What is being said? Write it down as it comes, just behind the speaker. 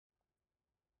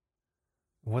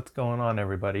What's going on,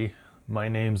 everybody? My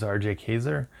name's RJ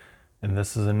Kaiser, and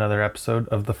this is another episode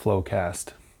of the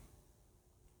FlowCast.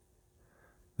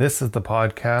 This is the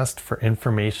podcast for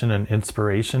information and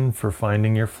inspiration for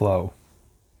finding your flow.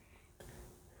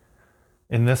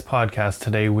 In this podcast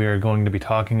today, we are going to be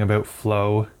talking about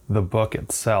Flow, the book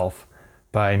itself,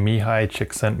 by Mihai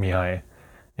Csikszentmihalyi,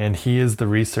 and he is the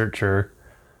researcher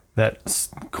that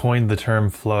coined the term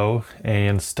flow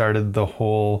and started the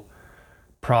whole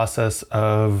process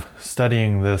of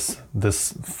studying this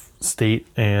state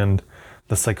and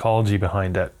the psychology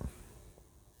behind it.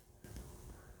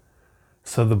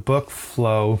 So the book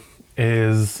Flow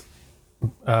is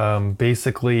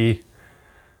basically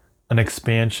an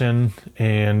expansion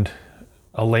and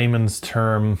a layman's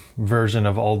term version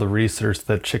of all the research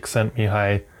that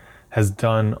Csikszentmihalyi has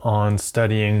done on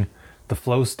studying the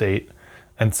flow state.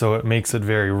 And so it makes it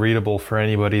very readable for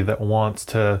anybody that wants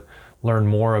to learn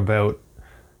more about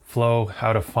flow,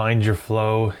 how to find your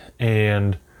flow,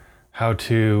 and how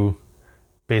to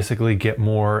basically get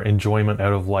more enjoyment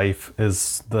out of life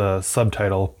is the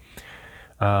subtitle,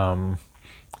 and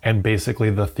basically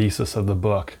the thesis of the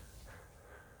book.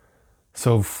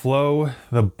 So Flow,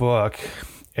 the book,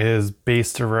 is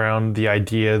based around the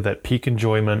idea that peak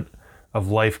enjoyment of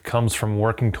life comes from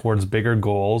working towards bigger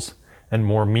goals and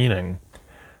more meaning.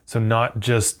 So not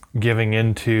just giving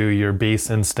into your base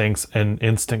instincts and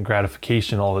instant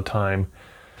gratification all the time.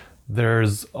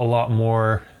 There's a lot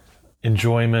more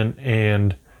enjoyment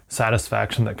and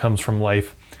satisfaction that comes from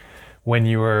life when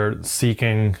you are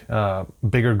seeking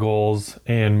bigger goals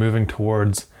and moving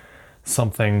towards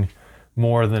something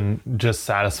more than just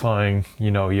satisfying,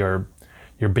 your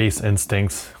base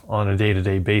instincts on a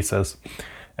day-to-day basis,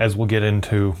 as we'll get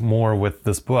into more with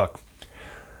this book.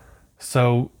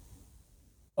 So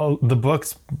the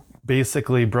book's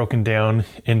basically broken down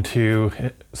into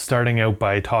starting out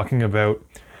by talking about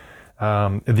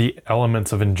the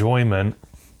elements of enjoyment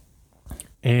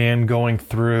and going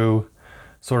through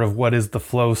sort of what is the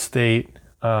flow state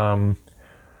and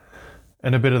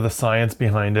a bit of the science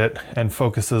behind it, and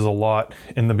focuses a lot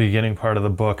in the beginning part of the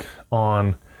book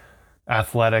on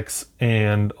athletics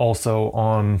and also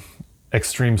on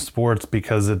extreme sports,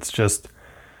 because it's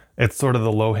sort of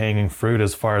the low-hanging fruit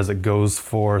as far as it goes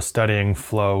for studying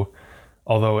flow,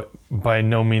 although by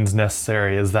no means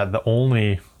necessary is that the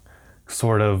only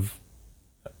sort of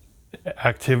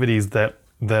activities that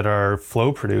are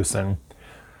flow producing.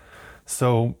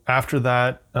 So after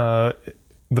that,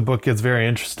 the book gets very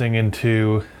interesting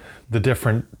into the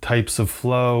different types of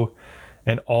flow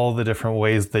and all the different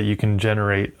ways that you can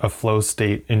generate a flow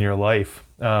state in your life.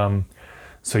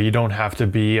 So you don't have to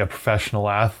be a professional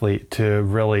athlete to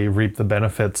really reap the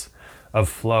benefits of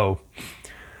flow.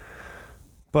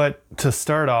 But to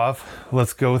start off,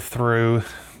 let's go through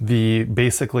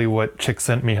basically what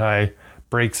Csikszentmihalyi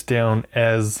breaks down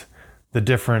as the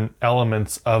different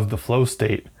elements of the flow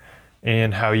state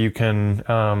and how you can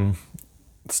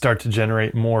start to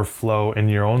generate more flow in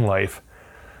your own life.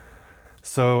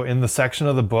 So in the section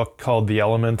of the book called The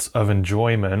Elements of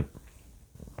Enjoyment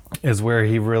is where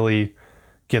he really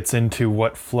gets into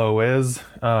what flow is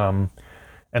and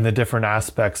the different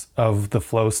aspects of the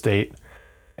flow state.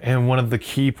 And one of the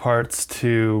key parts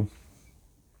to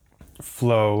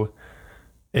flow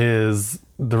is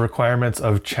the requirements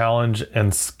of challenge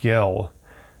and skill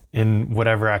in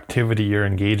whatever activity you're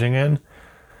engaging in.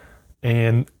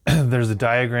 And there's a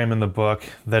diagram in the book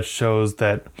that shows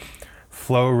that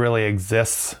flow really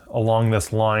exists along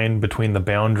this line between the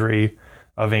boundary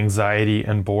of anxiety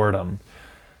and boredom.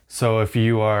 So if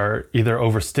you are either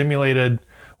overstimulated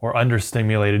or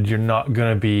understimulated, you're not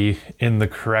going to be in the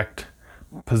correct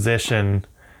position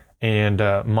and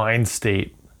mind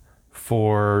state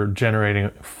for generating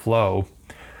flow.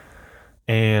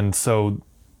 And so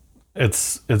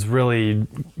it's really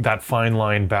that fine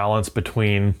line balance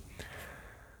between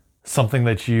something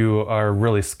that you are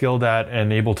really skilled at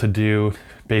and able to do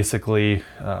basically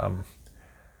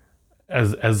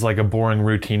as like a boring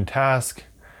routine task.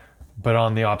 But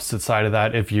on the opposite side of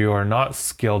that, if you are not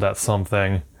skilled at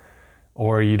something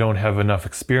or you don't have enough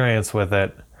experience with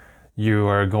it, you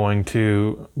are going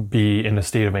to be in a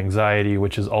state of anxiety,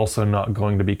 which is also not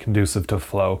going to be conducive to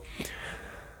flow.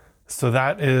 So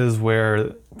that is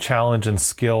where challenge and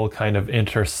skill kind of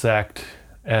intersect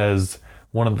as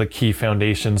one of the key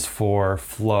foundations for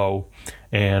flow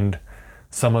and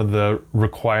some of the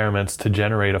requirements to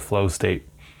generate a flow state.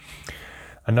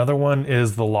 Another one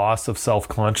is the loss of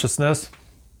self-consciousness.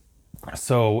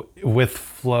 So with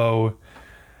flow,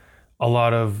 a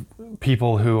lot of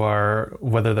people who are,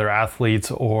 whether they're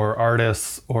athletes or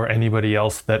artists or anybody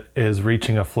else that is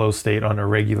reaching a flow state on a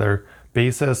regular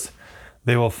basis,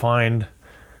 they will find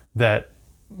that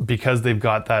because they've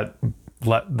got that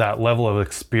level of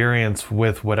experience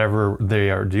with whatever they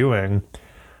are doing,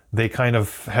 they kind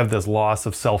of have this loss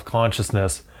of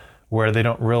self-consciousness where they're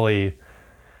not really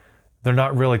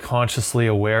consciously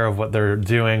aware of what they're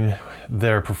doing,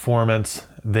 their performance.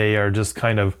 They are just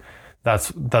kind of,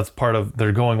 that's part of,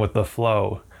 they're going with the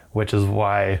flow, which is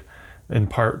why, in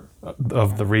part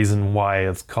of the reason why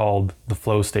it's called the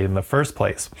flow state in the first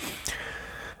place.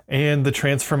 And the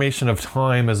transformation of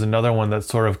time is another one that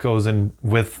sort of goes in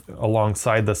with,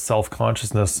 alongside the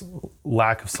self-consciousness,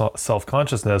 lack of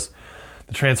self-consciousness,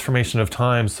 the transformation of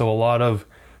time. So a lot of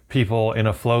people in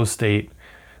a flow state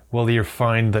will either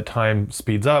find that time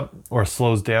speeds up or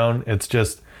slows down.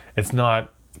 It's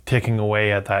not ticking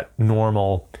away at that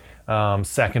normal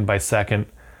second by second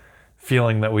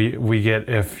feeling that we get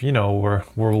if, we're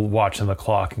watching the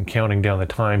clock and counting down the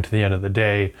time to the end of the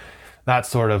day, that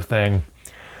sort of thing.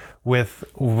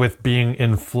 With being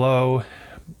in flow,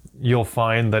 you'll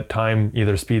find that time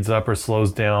either speeds up or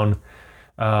slows down.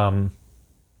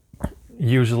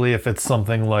 Usually if it's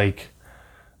something like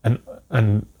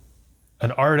an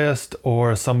artist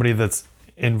or somebody that's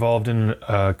involved in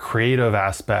a creative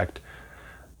aspect,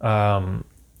 time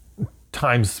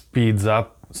speeds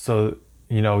up, so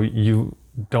you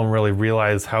don't really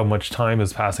realize how much time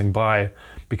is passing by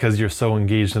because you're so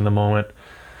engaged in the moment.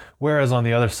 Whereas on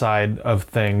the other side of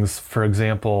things, for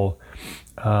example,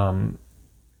 a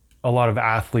lot of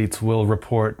athletes will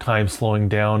report time slowing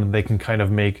down, and they can kind of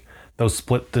make those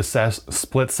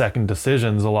split-second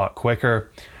decisions a lot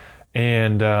quicker,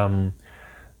 and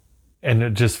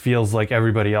it just feels like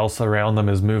everybody else around them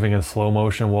is moving in slow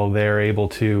motion while they're able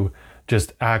to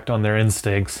just act on their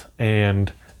instincts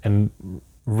and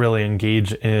really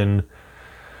engage in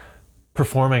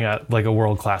performing at like a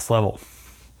world-class level.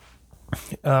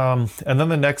 And then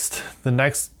the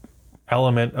next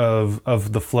element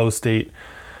of the flow state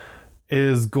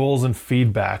is goals and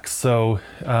feedback. So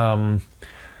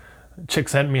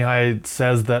Csikszentmihalyi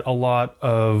says that a lot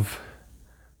of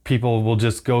people will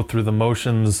just go through the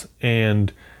motions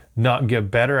and not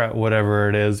get better at whatever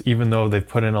it is, even though they've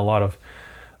put in a lot of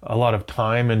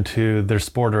time into their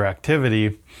sport or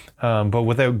activity. But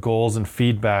without goals and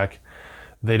feedback,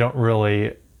 they don't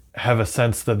really have a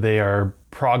sense that they are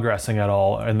progressing at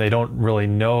all, and they don't really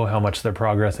know how much they're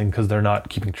progressing because they're not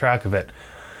keeping track of it.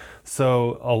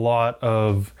 So a lot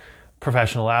of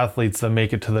professional athletes that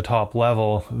make it to the top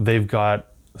level, they've got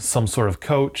some sort of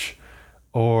coach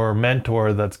or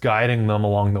mentor that's guiding them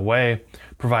along the way,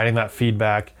 providing that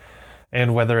feedback.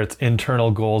 And whether it's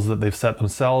internal goals that they've set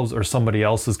themselves or somebody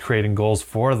else is creating goals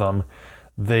for them,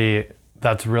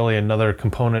 that's really another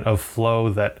component of flow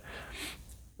that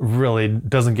really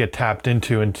doesn't get tapped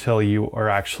into until you are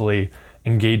actually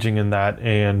engaging in that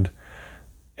and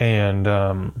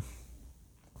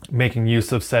making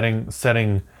use of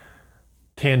setting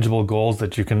tangible goals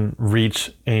that you can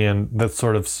reach and that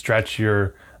sort of stretch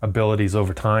your abilities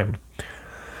over time.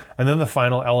 And then the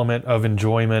final element of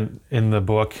enjoyment in the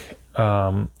book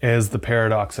is the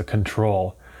paradox of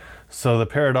control. So the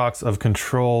paradox of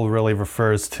control really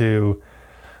refers to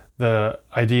the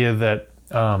idea that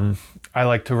I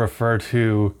like to refer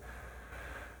to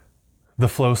the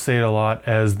flow state a lot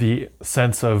as the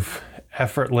sense of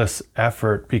effortless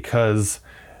effort, because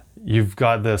you've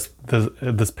got this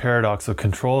paradox of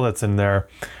control that's in there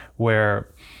where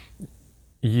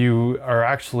you are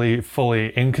actually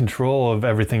fully in control of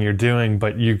everything you're doing,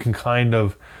 but you can kind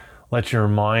of let your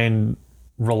mind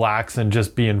relax and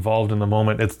just be involved in the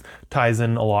moment. It ties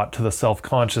in a lot to the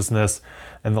self-consciousness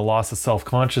and the loss of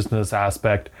self-consciousness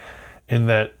aspect, in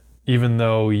that even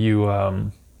though you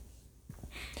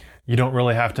don't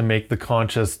really have to make the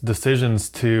conscious decisions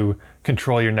to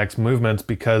control your next movements,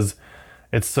 because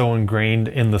it's so ingrained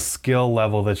in the skill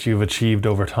level that you've achieved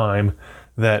over time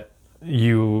that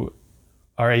you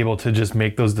are able to just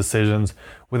make those decisions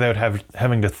without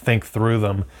having to think through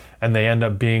them. And they end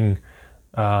up being,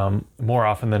 more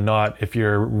often than not, if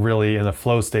you're really in a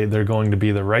flow state, they're going to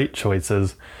be the right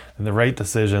choices and the right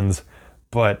decisions,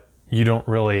 but you don't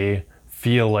really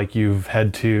feel like you've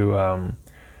had to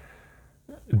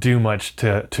do much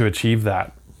to achieve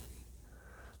that.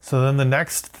 So then the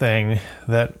next thing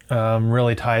that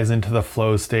really ties into the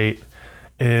flow state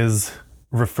is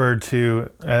referred to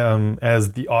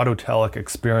as the autotelic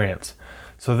experience.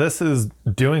 So this is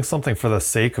doing something for the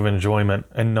sake of enjoyment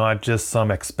and not just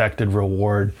some expected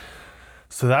reward.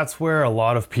 So that's where a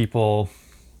lot of people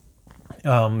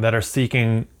that are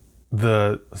seeking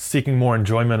more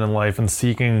enjoyment in life and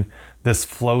seeking this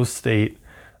flow state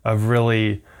of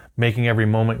really making every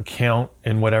moment count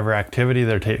in whatever activity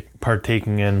they're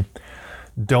partaking in,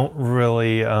 don't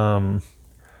really,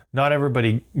 not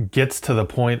everybody gets to the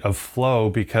point of flow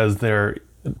because they're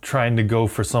trying to go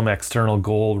for some external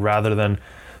goal rather than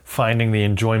finding the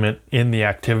enjoyment in the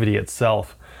activity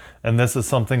itself. And this is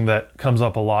something that comes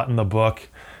up a lot in the book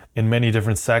in many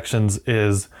different sections,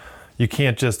 is you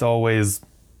can't just always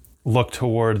look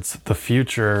towards the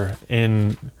future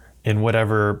in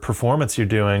whatever performance you're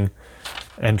doing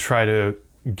and try to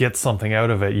get something out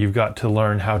of it. You've got to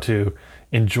learn how to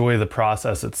enjoy the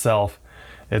process itself.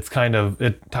 It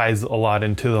ties a lot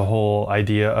into the whole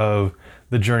idea of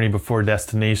the journey before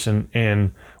destination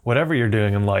in whatever you're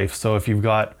doing in life. So if you've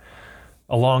got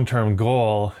a long-term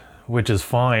goal, which is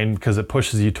fine because it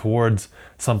pushes you towards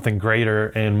something greater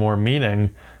and more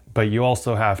meaning, but you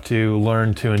also have to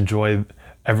learn to enjoy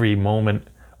every moment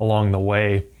along the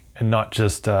way and not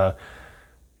just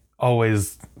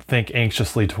always think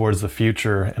anxiously towards the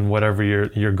future and whatever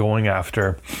you're going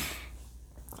after.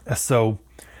 So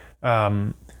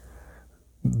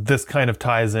this kind of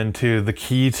ties into the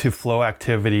key to flow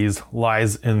activities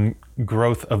lies in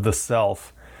growth of the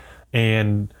self.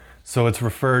 And so it's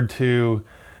referred to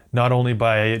not only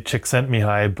by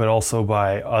Csikszentmihalyi, but also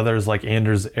by others like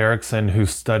Anders Ericsson, who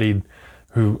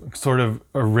sort of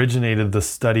originated the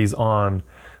studies on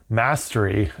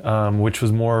mastery, which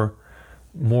was more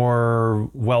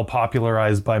well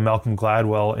popularized by Malcolm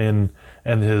Gladwell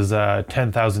and his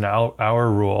 10,000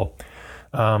 hour rule,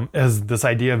 as this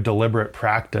idea of deliberate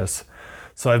practice.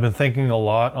 So I've been thinking a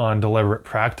lot on deliberate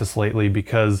practice lately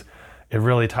because it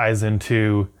really ties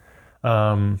into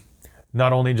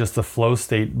not only just the flow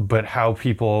state, but how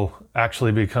people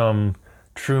actually become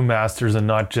true masters and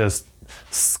not just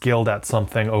skilled at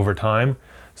something over time.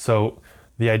 So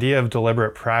the idea of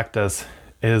deliberate practice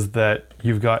is that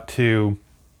you've got to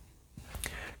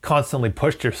constantly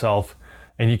push yourself,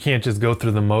 and you can't just go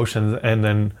through the motions and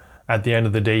then at the end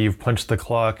of the day you've punched the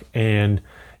clock and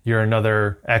you're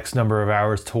another X number of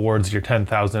hours towards your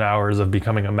 10,000 hours of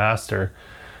becoming a master.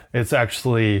 It's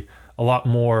actually a lot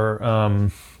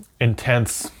more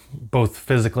intense, both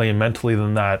physically and mentally,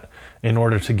 than that in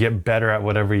order to get better at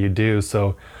whatever you do.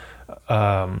 So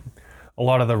a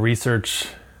lot of the research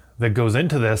that goes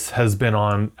into this has been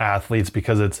on athletes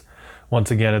because it's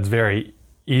very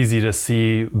easy to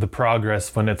see the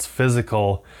progress when it's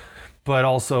physical, but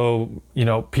also,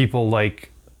 people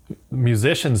like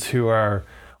musicians who are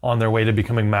on their way to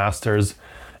becoming masters.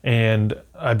 And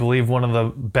I believe one of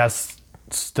the best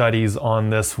studies on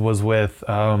this was with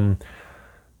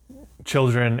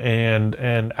children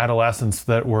and adolescents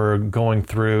that were going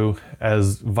through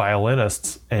as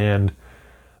violinists, and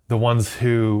the ones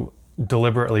who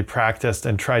deliberately practiced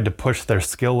and tried to push their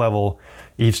skill level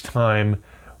each time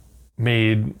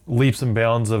made leaps and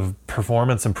bounds of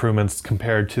performance improvements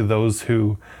compared to those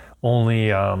who only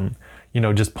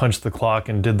just punched the clock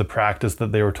and did the practice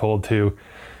that they were told to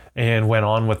and went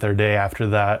on with their day after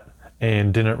that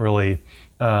and didn't really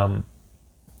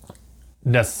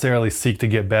necessarily seek to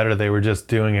get better. They were just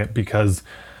doing it because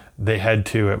they had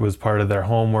to. It was part of their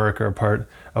homework or part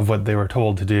of what they were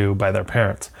told to do by their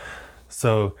parents.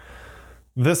 So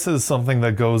this is something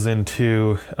that goes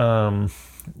into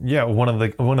one of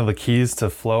the keys to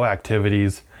flow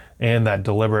activities and that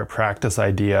deliberate practice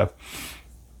idea.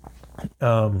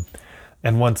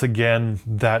 And once again,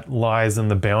 that lies in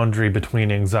the boundary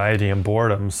between anxiety and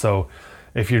boredom. So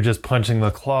if you're just punching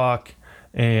the clock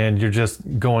and you're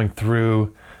just going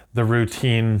through the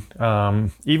routine,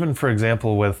 even for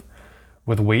example with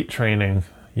weight training,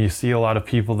 you see a lot of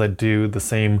people that do the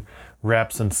same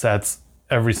reps and sets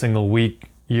every single week,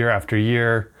 year after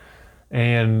year,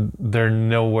 and they're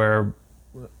nowhere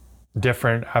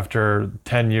different after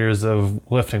 10 years of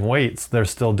lifting weights. They're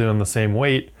still doing the same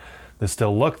weight. They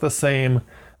still look the same.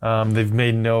 They've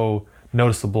made no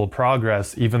noticeable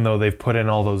progress, even though they've put in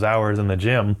all those hours in the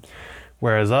gym.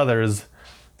 Whereas others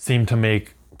seem to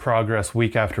make progress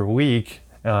week after week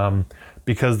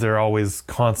because they're always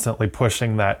constantly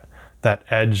pushing that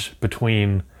edge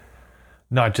between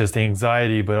not just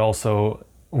anxiety, but also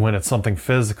when it's something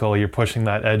physical, you're pushing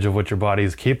that edge of what your body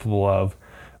is capable of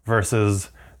versus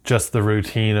just the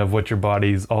routine of what your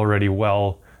body's already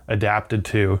well adapted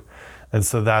to. And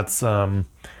so that's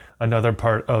another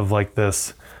part of like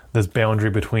this boundary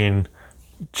between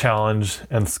challenge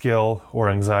and skill, or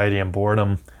anxiety and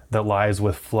boredom, that lies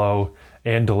with flow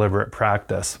and deliberate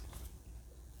practice.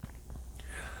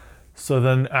 So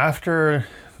then after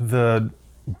the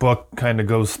book kind of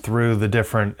goes through the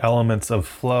different elements of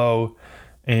flow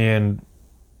and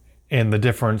the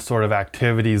different sort of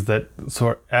activities that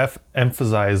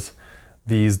emphasize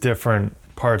these different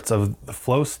parts of the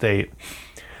flow state,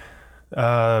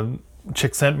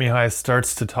 Csikszentmihalyi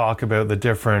starts to talk about the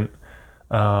different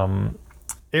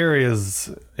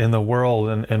areas in the world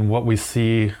and what we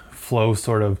see flow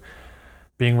sort of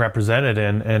being represented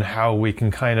in, and how we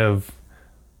can kind of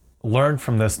learn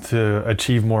from this to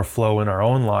achieve more flow in our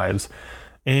own lives.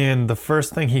 And the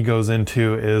first thing he goes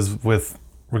into is with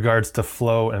regards to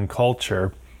flow and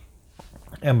culture.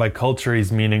 And by culture,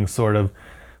 he's meaning sort of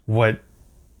what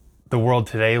the world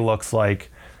today looks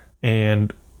like,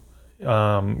 and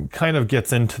kind of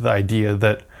gets into the idea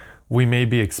that we may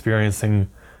be experiencing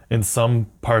in some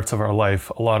parts of our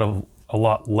life a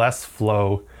lot less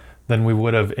flow than we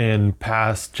would have in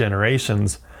past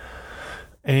generations.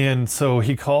 And so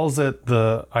he calls it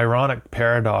the ironic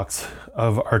paradox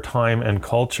of our time and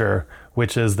culture,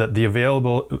 which is that the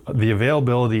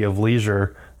availability of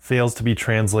leisure fails to be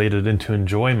translated into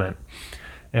enjoyment.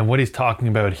 And what he's talking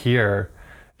about here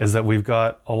is that we've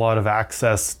got a lot of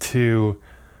access to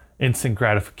instant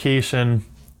gratification,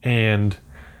 and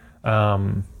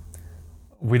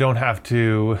we don't have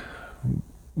to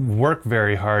work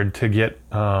very hard to get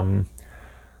our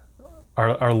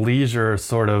leisure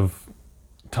sort of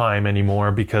time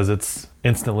anymore, because it's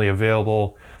instantly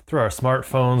available through our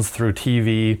smartphones, through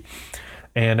TV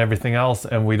and everything else,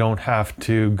 and we don't have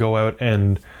to go out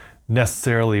and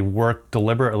necessarily work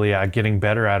deliberately at getting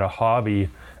better at a hobby,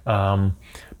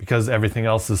 because everything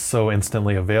else is so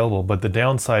instantly available. But the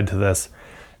downside to this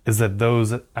is that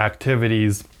those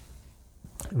activities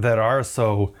that are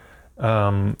so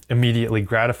immediately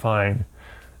gratifying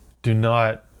do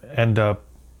not end up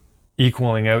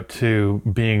equaling out to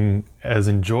being as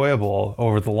enjoyable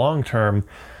over the long term,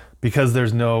 because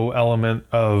there's no element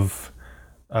of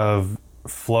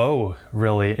flow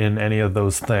really in any of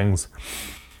those things.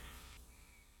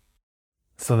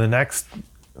 So the next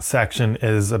section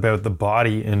is about the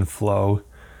body in flow,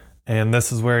 and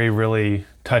this is where he really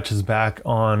touches back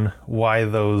on why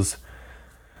those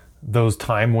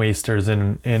time wasters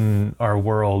in our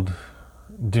world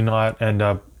do not end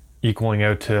up equaling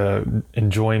out to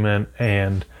enjoyment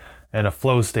and a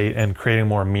flow state and creating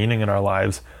more meaning in our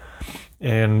lives.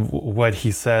 And what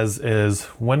he says is,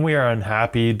 when we are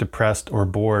unhappy, depressed, or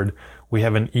bored, we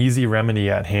have an easy remedy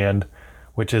at hand,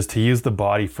 which is to use the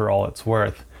body for all it's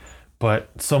worth. But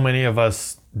so many of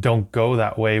us don't go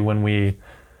that way when we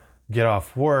get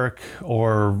off work,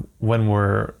 or when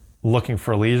we're looking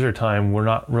for leisure time. We're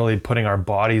not really putting our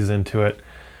bodies into it.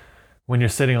 When you're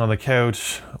sitting on the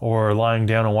couch or lying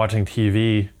down and watching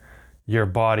TV, your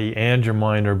body and your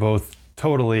mind are both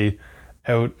totally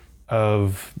out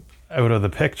of the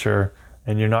picture,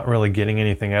 and you're not really getting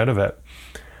anything out of it.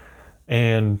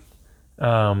 And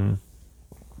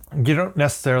you don't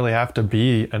necessarily have to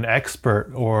be an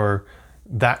expert or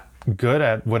that good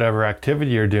at whatever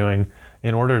activity you're doing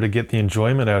in order to get the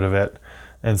enjoyment out of it.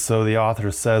 And so the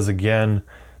author says again,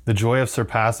 the joy of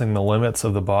surpassing the limits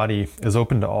of the body is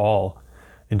open to all.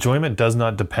 Enjoyment does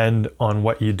not depend on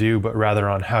what you do, but rather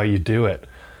on how you do it.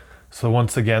 So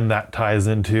once again, that ties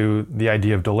into the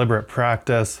idea of deliberate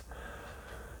practice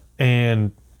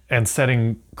and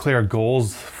setting clear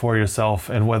goals for yourself,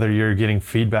 and whether you're getting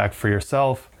feedback for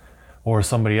yourself or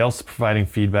somebody else providing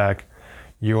feedback,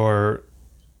 you're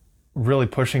really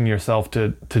pushing yourself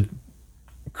to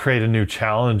create a new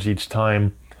challenge each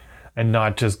time, and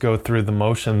not just go through the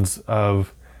motions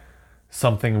of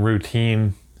something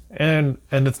routine. And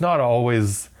it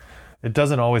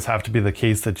doesn't always have to be the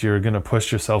case that you're going to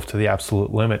push yourself to the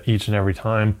absolute limit each and every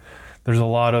time. There's a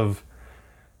lot of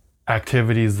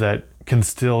activities that can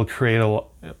still create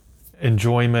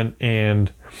enjoyment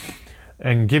and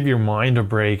give your mind a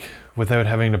break without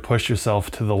having to push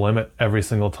yourself to the limit every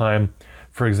single time.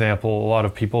 For example, a lot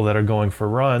of people that are going for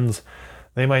runs,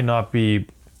 they might not be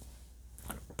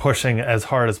pushing as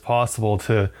hard as possible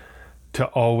to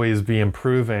always be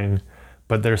improving,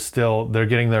 but they're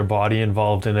getting their body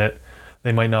involved in it.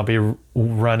 They might not be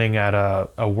running at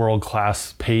a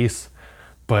world-class pace,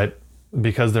 but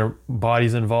because their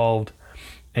body's involved,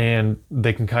 and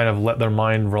they can kind of let their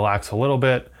mind relax a little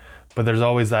bit. But there's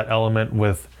always that element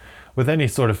with any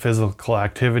sort of physical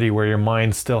activity where your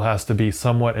mind still has to be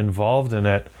somewhat involved in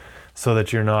it, so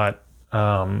that you're not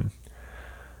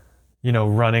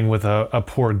running with a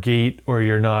poor gait, or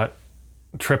you're not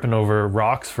tripping over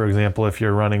rocks, for example, if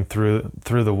you're running through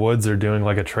the woods or doing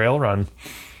like a trail run.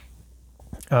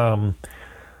 And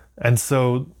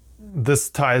so this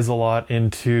ties a lot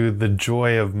into the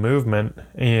joy of movement.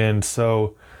 And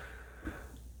so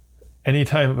any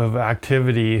type of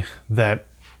activity that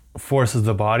forces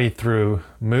the body through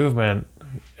movement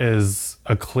is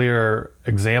a clear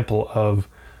example of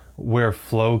where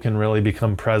flow can really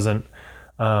become present.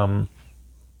 And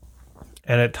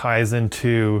it ties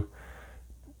into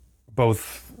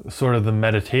both sort of the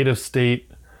meditative state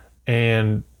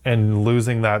and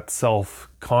losing that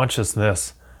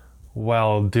self-consciousness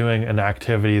while doing an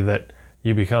activity that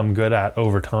you become good at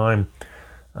over time.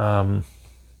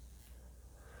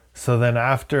 So then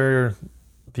after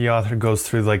the author goes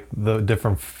through like the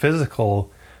different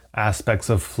physical aspects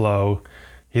of flow,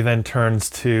 he then turns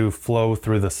to flow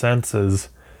through the senses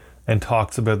and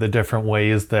talks about the different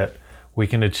ways that we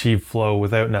can achieve flow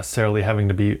without necessarily having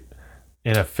to be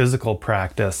in a physical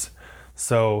practice.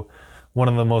 So one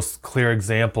of the most clear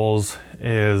examples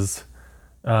is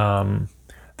that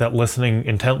listening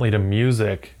intently to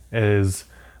music is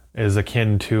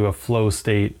akin to a flow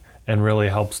state and really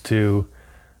helps to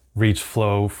reach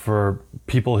flow for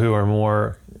people who are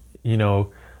more,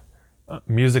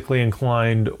 musically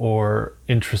inclined or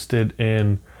interested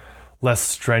in less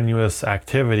strenuous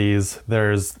activities.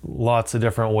 There's lots of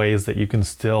different ways that you can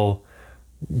still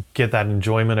get that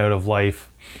enjoyment out of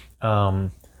life.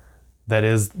 That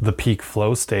is the peak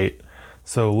flow state.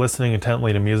 So listening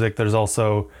intently to music, there's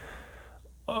also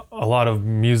a lot of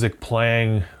music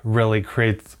playing really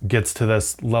gets to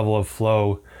this level of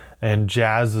flow. And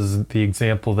jazz is the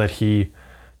example that he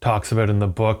talks about in the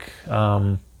book,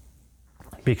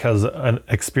 because an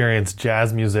experienced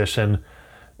jazz musician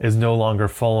is no longer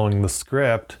following the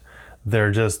script.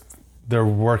 They're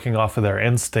working off of their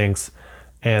instincts,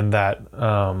 and that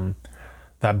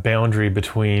boundary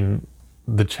between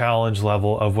the challenge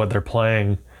level of what they're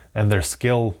playing and their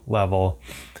skill level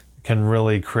can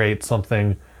really create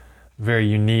something very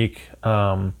unique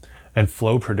and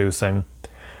flow producing.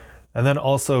 And then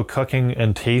also cooking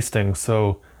and tasting.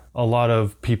 So a lot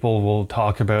of people will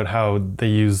talk about how they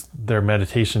use their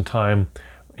meditation time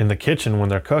in the kitchen when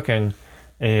they're cooking,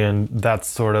 and that's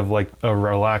sort of like a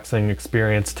relaxing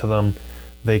experience to them.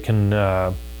 They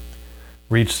can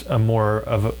reach a more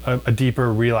of a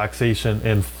deeper relaxation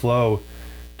and flow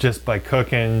just by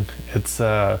cooking. It's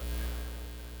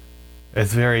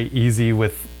very easy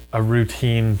with a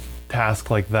routine task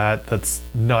like that that's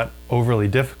not overly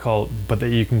difficult, but that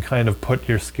you can kind of put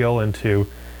your skill into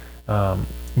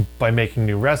by making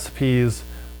new recipes,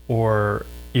 or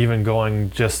even going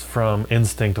just from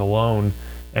instinct alone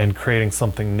and creating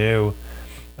something new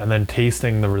and then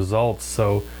tasting the results.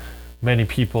 So many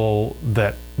people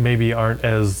that maybe aren't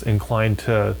as inclined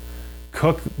to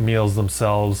cook meals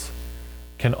themselves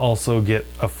can also get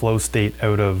a flow state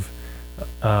out of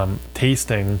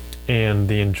tasting and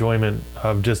the enjoyment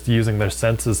of just using their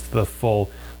senses to the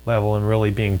full level and really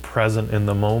being present in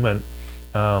the moment.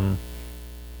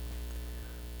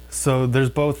 So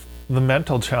there's both the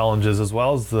mental challenges as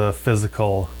well as the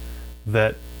physical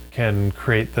that can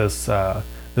create this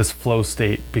flow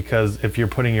state, because if you're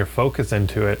putting your focus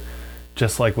into it,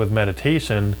 just like with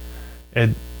meditation,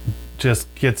 it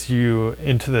just gets you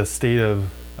into this state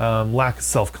of lack of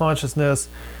self-consciousness,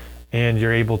 and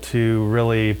you're able to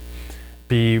really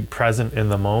be present in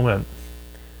the moment.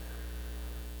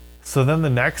 So then the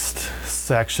next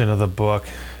section of the book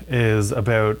is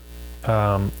about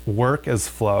work as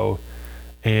flow,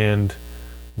 and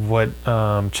what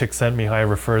Csikszentmihalyi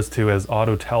refers to as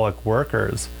autotelic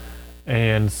workers.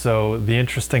 And so the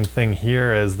interesting thing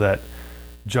here is that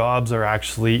jobs are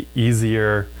actually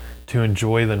easier to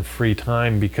enjoy than free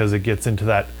time, because it gets into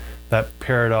that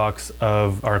paradox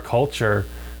of our culture,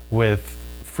 with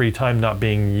free time not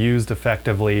being used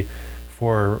effectively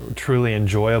for truly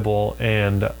enjoyable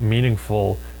and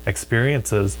meaningful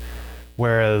experiences,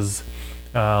 whereas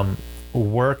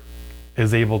work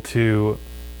is able to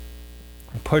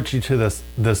put you to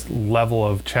this level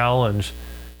of challenge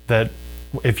that,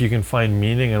 if you can find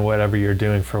meaning in whatever you're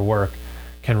doing for work,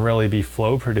 can really be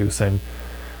flow producing.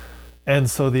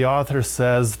 And so the author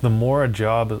says the more a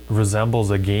job resembles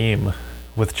a game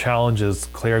with challenges,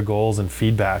 clear goals, and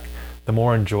feedback, the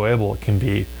more enjoyable it can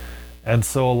be. And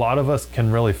so a lot of us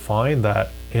can really find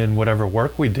that in whatever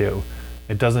work we do.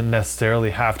 It doesn't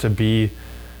necessarily have to be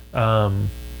a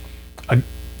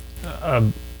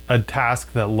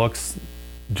task that looks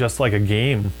just like a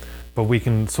game, but we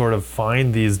can sort of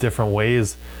find these different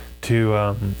ways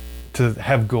to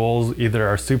have goals, either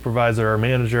our supervisor or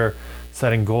manager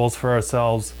setting goals for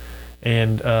ourselves,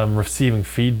 and receiving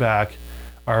feedback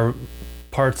are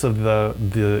parts of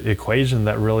the equation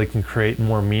that really can create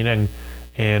more meaning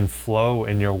and flow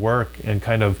in your work, and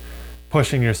kind of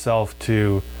pushing yourself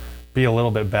to be a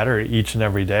little bit better each and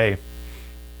every day.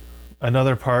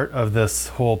 Another part of this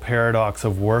whole paradox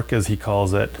of work, as he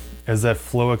calls it, is that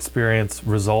flow experience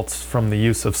results from the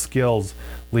use of skills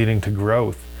leading to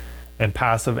growth, and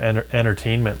passive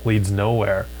entertainment leads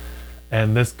nowhere.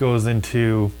 And this goes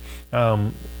into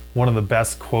one of the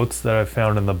best quotes that I've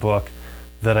found in the book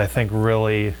that I think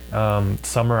really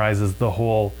summarizes the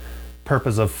whole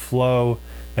purpose of flow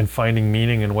and finding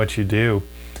meaning in what you do,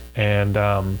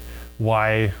 and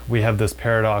why we have this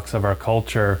paradox of our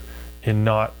culture in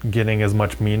not getting as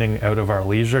much meaning out of our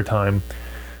leisure time.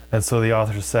 And so the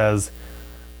author says,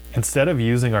 instead of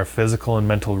using our physical and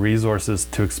mental resources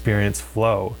to experience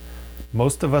flow,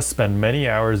 most of us spend many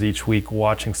hours each week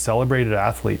watching celebrated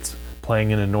athletes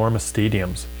playing in enormous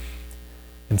stadiums.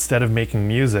 Instead of making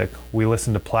music, we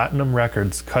listen to platinum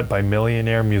records cut by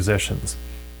millionaire musicians.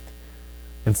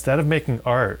 Instead of making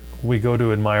art, we go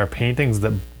to admire paintings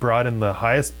that brought in the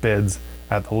highest bids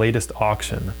at the latest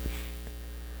auction.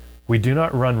 We do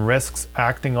not run risks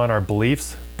acting on our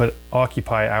beliefs, but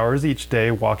occupy hours each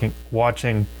day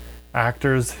watching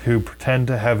actors who pretend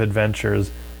to have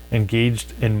adventures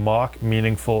engaged in mock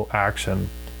meaningful action.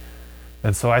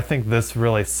 And so I think this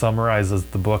really summarizes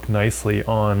the book nicely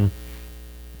on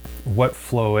what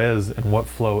flow is and what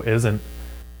flow isn't.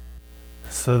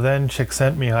 So then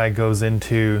Csikszentmihalyi goes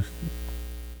into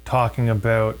talking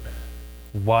about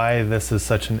why this is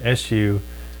such an issue.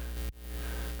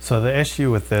 So the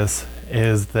issue with this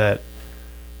is that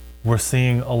we're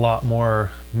seeing a lot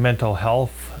more mental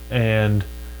health and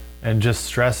just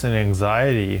stress and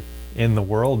anxiety in the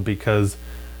world, because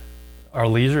our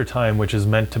leisure time, which is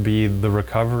meant to be the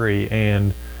recovery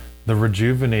and the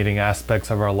rejuvenating aspects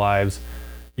of our lives,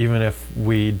 even if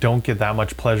we don't get that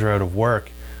much pleasure out of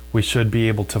work, we should be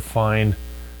able to find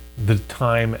the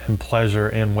time and pleasure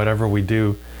in whatever we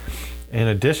do in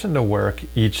addition to work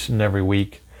each and every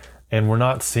week. And we're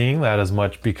not seeing that as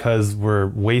much because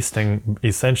we're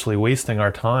essentially wasting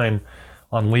our time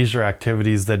on leisure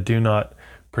activities that do not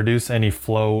produce any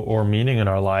flow or meaning in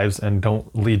our lives and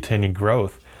don't lead to any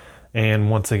growth. And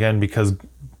once again, because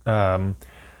the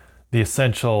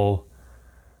essential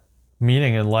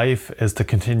meaning in life is to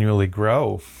continually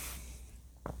grow.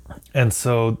 And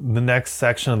so the next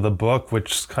section of the book,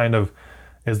 which kind of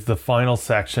is the final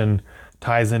section,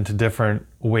 ties into different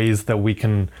ways that we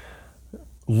can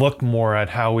look more at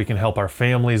how we can help our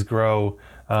families grow,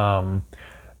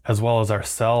 as well as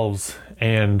ourselves,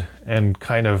 and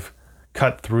kind of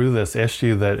cut through this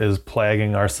issue that is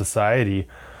plaguing our society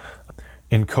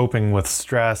in coping with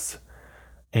stress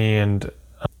and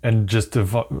just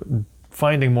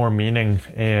finding more meaning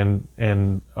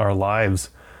in our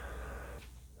lives.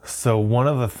 So one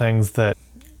of the things that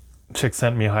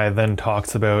Csikszentmihalyi then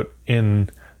talks about in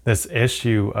this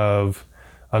issue of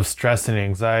stress and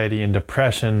anxiety and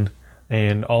depression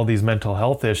and all these mental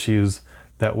health issues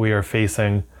that we are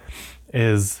facing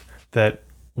is that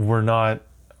we're not,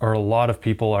 or a lot of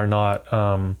people are not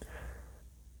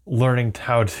learning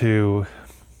how to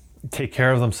take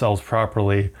care of themselves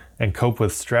properly and cope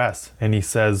with stress. And he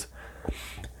says,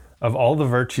 of all the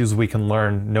virtues we can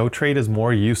learn, no trait is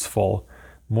more useful,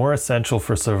 more essential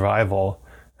for survival,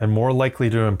 and more likely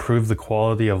to improve the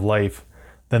quality of life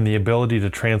than the ability to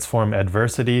transform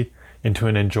adversity into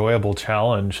an enjoyable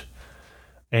challenge.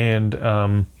 And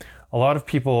a lot of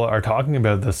people are talking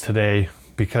about this today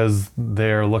because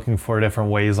they're looking for different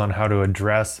ways on how to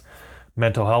address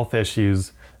mental health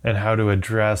issues and how to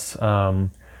address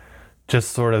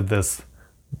just sort of this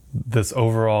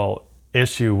overall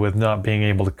issue with not being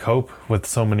able to cope with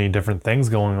so many different things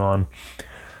going on.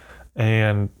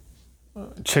 And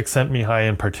Csikszentmihalyi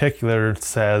in particular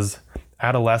says,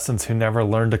 adolescents who never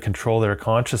learn to control their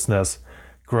consciousness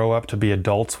grow up to be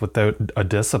adults without a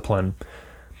discipline.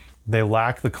 They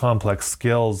lack the complex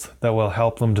skills that will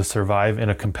help them to survive in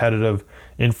a competitive,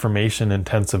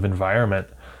 information-intensive environment.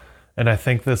 And I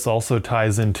think this also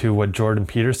ties into what Jordan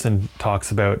Peterson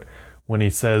talks about when he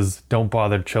says, don't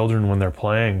bother children when they're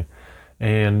playing.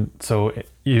 And so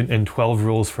in 12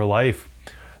 Rules for Life,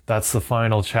 that's the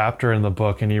final chapter in the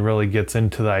book, and he really gets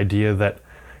into the idea that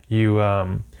you've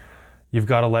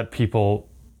got to let people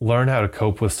learn how to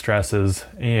cope with stresses,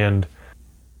 and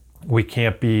we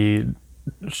can't be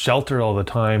sheltered all the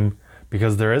time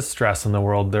because there is stress in the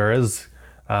world. There is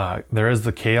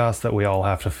the chaos that we all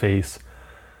have to face,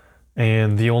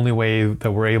 and the only way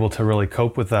that we're able to really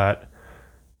cope with that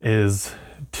is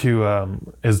to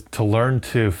learn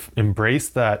to embrace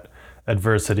that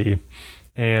adversity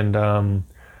and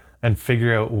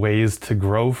figure out ways to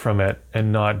grow from it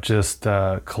and not just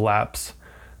collapse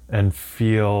and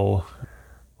feel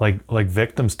like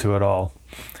victims to it all.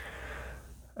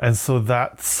 And so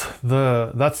that's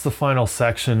the final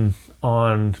section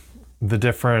on the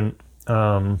different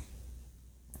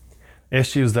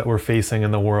issues that we're facing in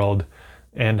the world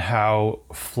and how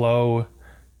flow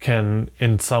can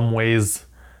in some ways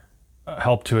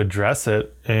help to address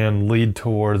it and lead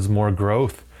towards more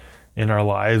growth in our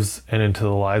lives and into the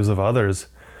lives of others.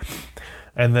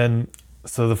 And then,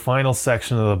 so the final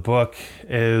section of the book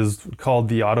is called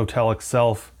the autotelic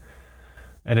self,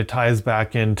 and it ties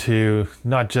back into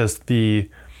not just the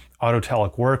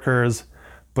autotelic workers,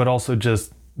 but also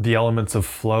just the elements of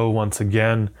flow once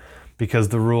again, because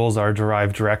the rules are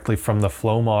derived directly from the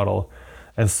flow model.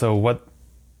 And so what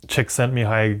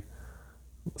Csikszentmihalyi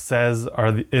says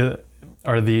are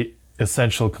the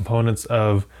essential components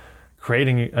of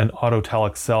creating an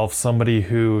autotelic self, somebody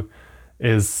who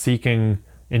is seeking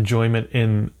enjoyment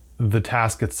in the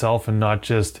task itself and not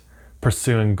just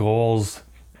pursuing goals,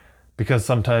 because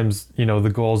sometimes,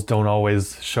 the goals don't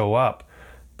always show up,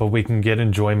 but we can get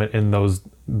enjoyment in those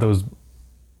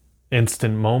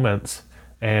instant moments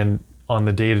and on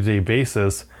the day-to-day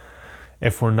basis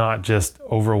if we're not just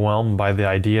overwhelmed by the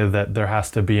idea that there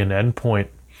has to be an endpoint.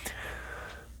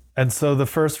 And so the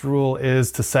first rule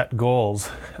is to set goals.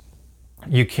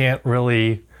 You can't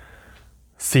really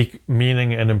seek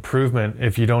meaning and improvement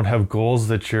if you don't have goals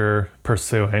that you're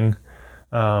pursuing.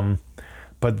 But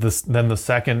then the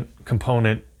second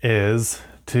component is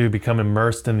to become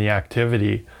immersed in the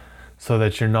activity so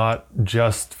that you're not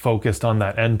just focused on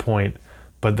that endpoint,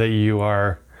 but that you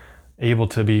are able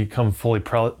to become fully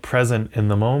present in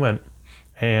the moment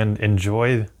and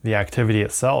enjoy the activity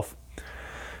itself.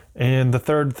 And the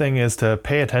third thing is to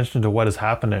pay attention to what is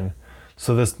happening.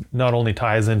 So this not only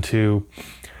ties into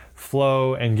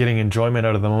flow and getting enjoyment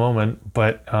out of the moment,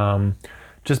 but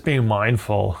just being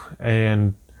mindful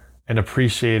and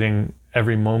appreciating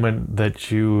every moment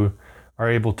that you are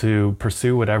able to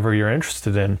pursue whatever you're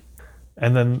interested in.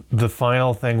 And then the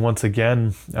final thing, once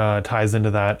again, ties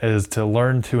into that, is to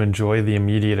learn to enjoy the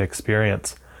immediate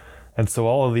experience. And so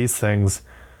all of these things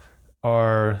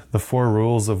are the 4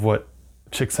 rules of what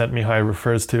Csikszentmihalyi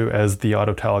refers to as the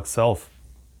autotelic self.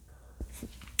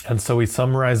 And so he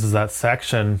summarizes that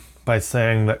section by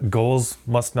saying that goals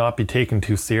must not be taken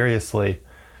too seriously.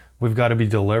 We've got to be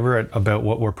deliberate about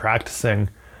what we're practicing,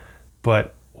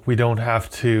 but we don't have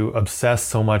to obsess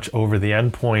so much over the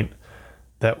endpoint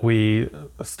that we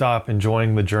stop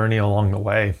enjoying the journey along the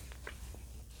way.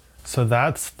 So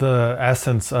that's the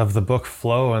essence of the book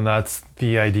Flow, and that's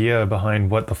the idea behind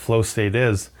what the flow state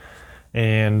is.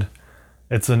 And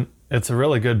it's a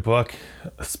really good book,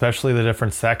 especially the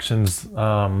different sections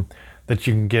that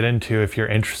you can get into if you're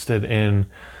interested in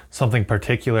something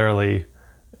particularly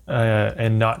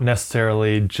and not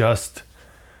necessarily just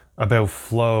about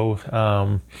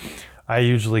flow. I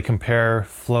usually compare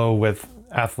flow with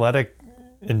athletic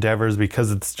endeavors because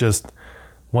it's just,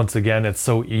 once again, it's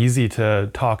so easy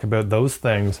to talk about those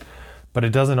things, but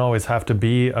it doesn't always have to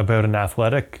be about an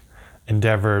athletic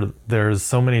endeavor. There's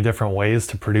so many different ways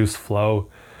to produce flow.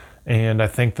 And I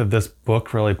think that this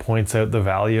book really points out the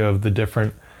value of the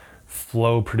different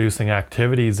flow producing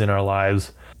activities in our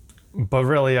lives. But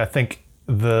really, I think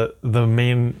the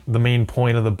main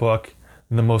point of the book,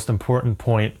 and the most important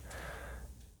point,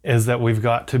 is that we've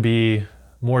got to be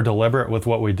more deliberate with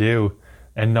what we do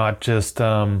and not just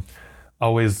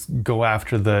always go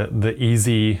after the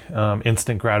easy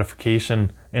instant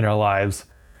gratification in our lives.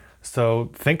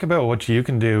 So think about what you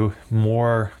can do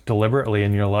more deliberately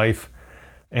in your life,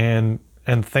 and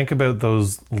think about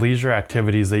those leisure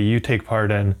activities that you take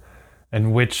part in,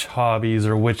 and which hobbies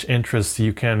or which interests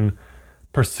you can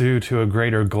pursue to a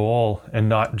greater goal and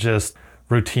not just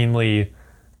routinely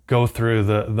go through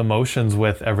the motions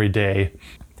with every day.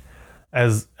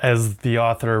 As the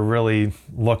author really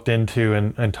looked into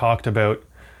and talked about,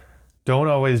 don't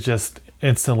always just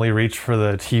instantly reach for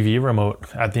the TV remote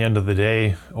at the end of the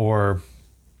day, or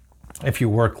if you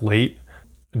work late,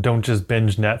 don't just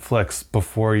binge Netflix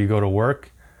before you go to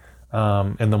work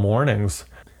in the mornings.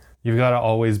 You've got to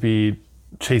always be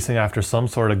chasing after some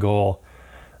sort of goal,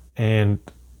 and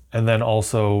then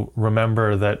also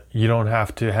remember that you don't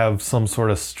have to have some sort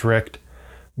of strict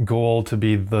goal to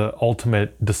be the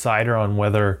ultimate decider on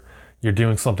whether you're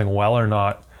doing something well or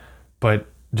not, but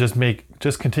just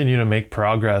continue to make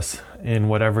progress in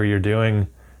whatever you're doing,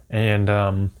 and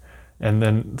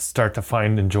then start to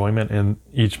find enjoyment in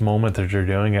each moment that you're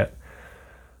doing it.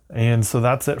 And so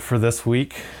that's it for this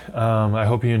week. I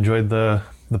hope you enjoyed the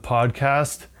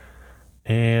podcast,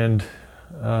 and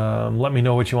let me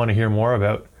know what you want to hear more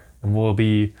about, and we'll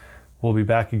be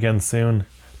back again soon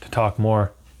to talk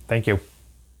more. Thank you.